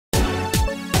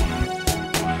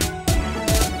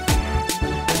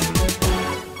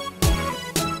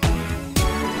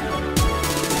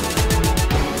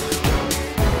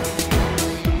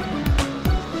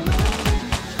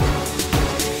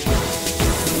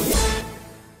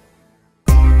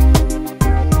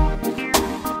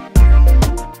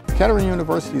Kettering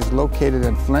University is located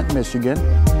in Flint, Michigan.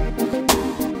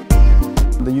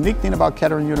 The unique thing about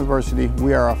Kettering University,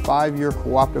 we are a 5-year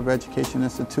cooperative education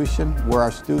institution where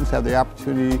our students have the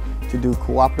opportunity to do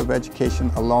cooperative education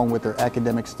along with their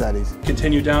academic studies.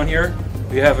 Continue down here,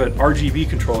 we have an RGB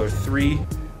controller, 3.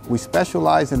 We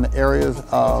specialize in the areas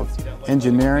of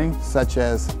engineering such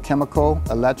as chemical,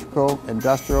 electrical,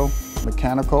 industrial,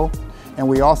 mechanical, and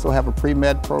we also have a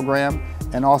pre-med program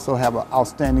and also have an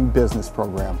outstanding business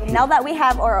program. Now that we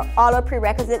have all our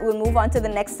prerequisites, we'll move on to the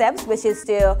next steps, which is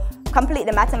to complete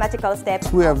the mathematical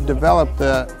steps. We have developed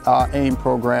the AIM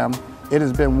program. It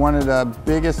has been one of the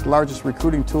biggest, largest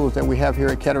recruiting tools that we have here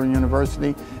at Kettering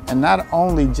University, and not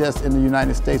only just in the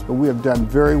United States, but we have done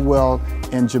very well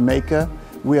in Jamaica.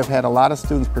 We have had a lot of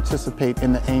students participate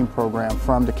in the AIM program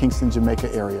from the Kingston,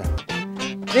 Jamaica area.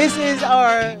 This is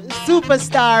our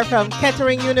superstar from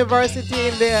Kettering University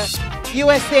in the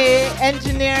USA,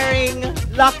 Engineering,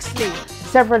 Loxley.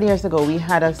 Several years ago, we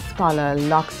had a scholar,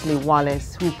 Loxley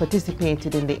Wallace, who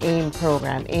participated in the AIM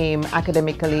program, AIM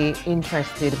Academically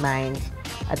Interested Minds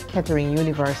at Kettering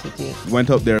University. Went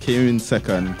up there, came in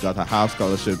second, got a half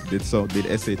scholarship, did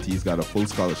SATs, got a full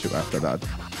scholarship after that.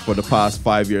 For the past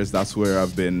 5 years, that's where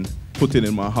I've been putting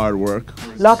in my hard work.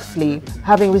 Loxley,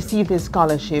 having received his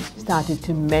scholarship, started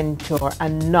to mentor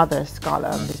another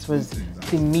scholar. This was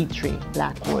Dimitri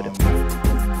Blackwood.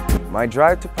 My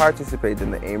drive to participate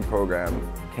in the AIM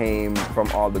program came from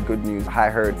all the good news I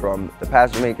heard from the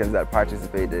past Jamaicans that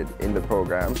participated in the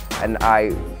program, and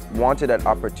I wanted an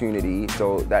opportunity,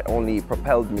 so that only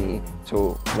propelled me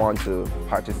to want to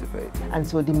participate. And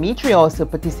so Dimitri also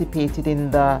participated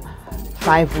in the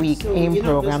 5-week AIM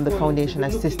program. The foundation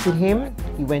assisted him.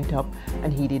 He went up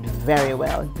and he did very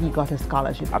well. He got a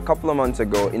scholarship. A couple of months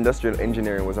ago, industrial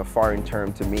engineering was a foreign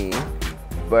term to me,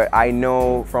 but I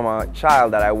know from a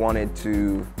child that I wanted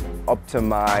to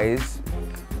optimize,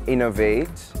 innovate,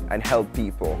 and help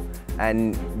people.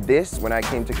 And this, when I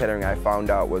came to Kettering, I found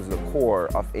out was the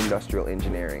core of industrial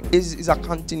engineering. It's a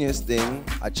continuous thing,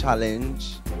 a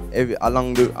challenge.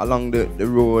 Along the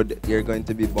road, you're going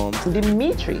to be bumped.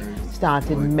 Dimitri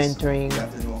started mentoring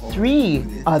 3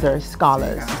 other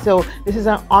scholars. So this is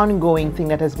an ongoing thing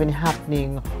that has been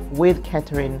happening with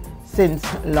Kettering since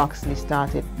Loxley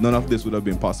started. None of this would have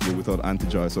been possible without Auntie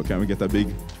Joy, so can we get a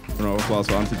big round of applause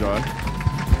for Auntie Joy?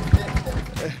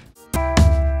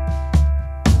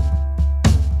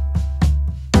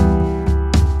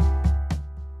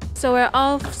 So we're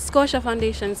all Scotia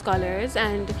Foundation scholars,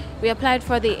 and we applied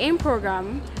for the AIM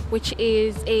program, which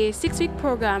is a 6-week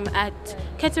program at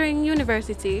Kettering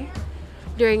University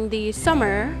during the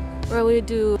summer, where we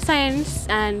do science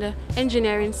and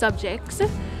engineering subjects,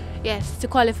 yes, to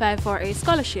qualify for a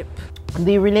scholarship.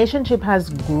 The relationship has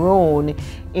grown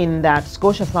in that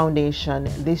Scotia Foundation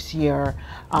this year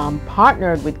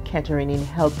partnered with Kettering in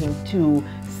helping to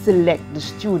select the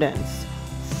students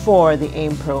for the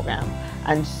AIM program.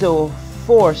 And so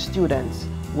 4 students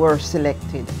were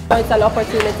selected. It's an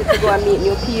opportunity to go and meet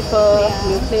new people,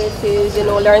 new places,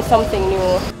 learn something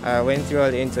new. I went through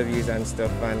all the interviews and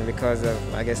stuff, and because of,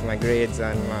 I guess, my grades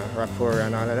and my rapport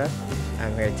and all of that,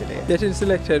 I'm here today. Getting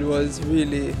selected was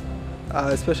really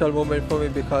a special moment for me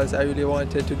because I really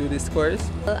wanted to do this course.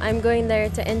 I'm going there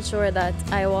to ensure that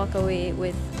I walk away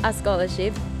with a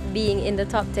scholarship, being in the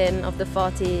top 10 of the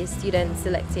 40 students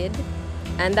selected.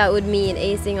 And that would mean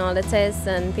acing all the tests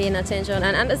and paying attention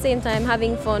and at the same time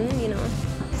having fun,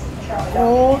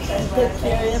 Grow and take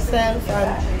care of yourself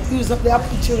and use up the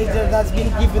opportunity that's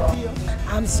been given to you.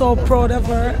 I'm so proud of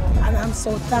her and I'm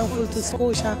so thankful to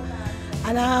Scotia.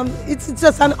 And it's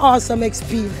just an awesome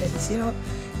experience,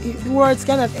 Words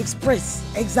cannot express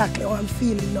exactly how I'm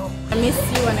feeling now. I miss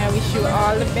you and I wish you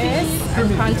all the best and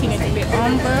continue to be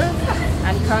humble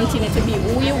and continue to be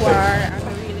who you are.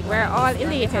 We're all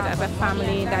elated as a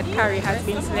family that Carrie has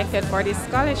been selected for this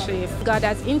scholarship. God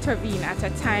has intervened at a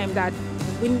time that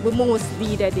we most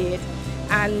needed it.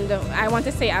 And I want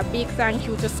to say a big thank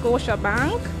you to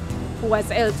Scotiabank, who has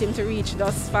helped him to reach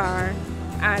thus far.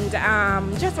 And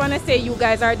just want to say you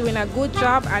guys are doing a good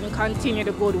job and continue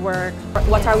the good work.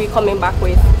 What are we coming back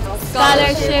with?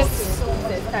 Scholarships.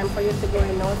 It's time for you to go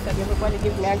in now, so everybody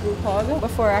give me a group hug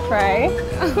before I cry.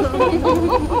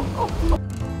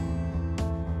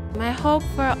 My hope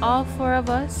for all 4 of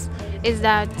us is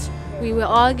that we will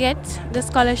all get the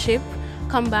scholarship,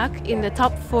 come back in the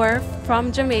top 4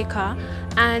 from Jamaica,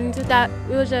 and that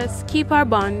we'll just keep our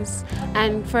bonds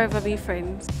and forever be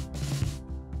friends.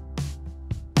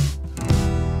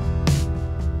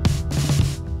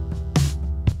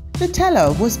 The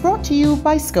Teller was brought to you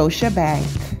by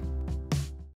Scotiabank.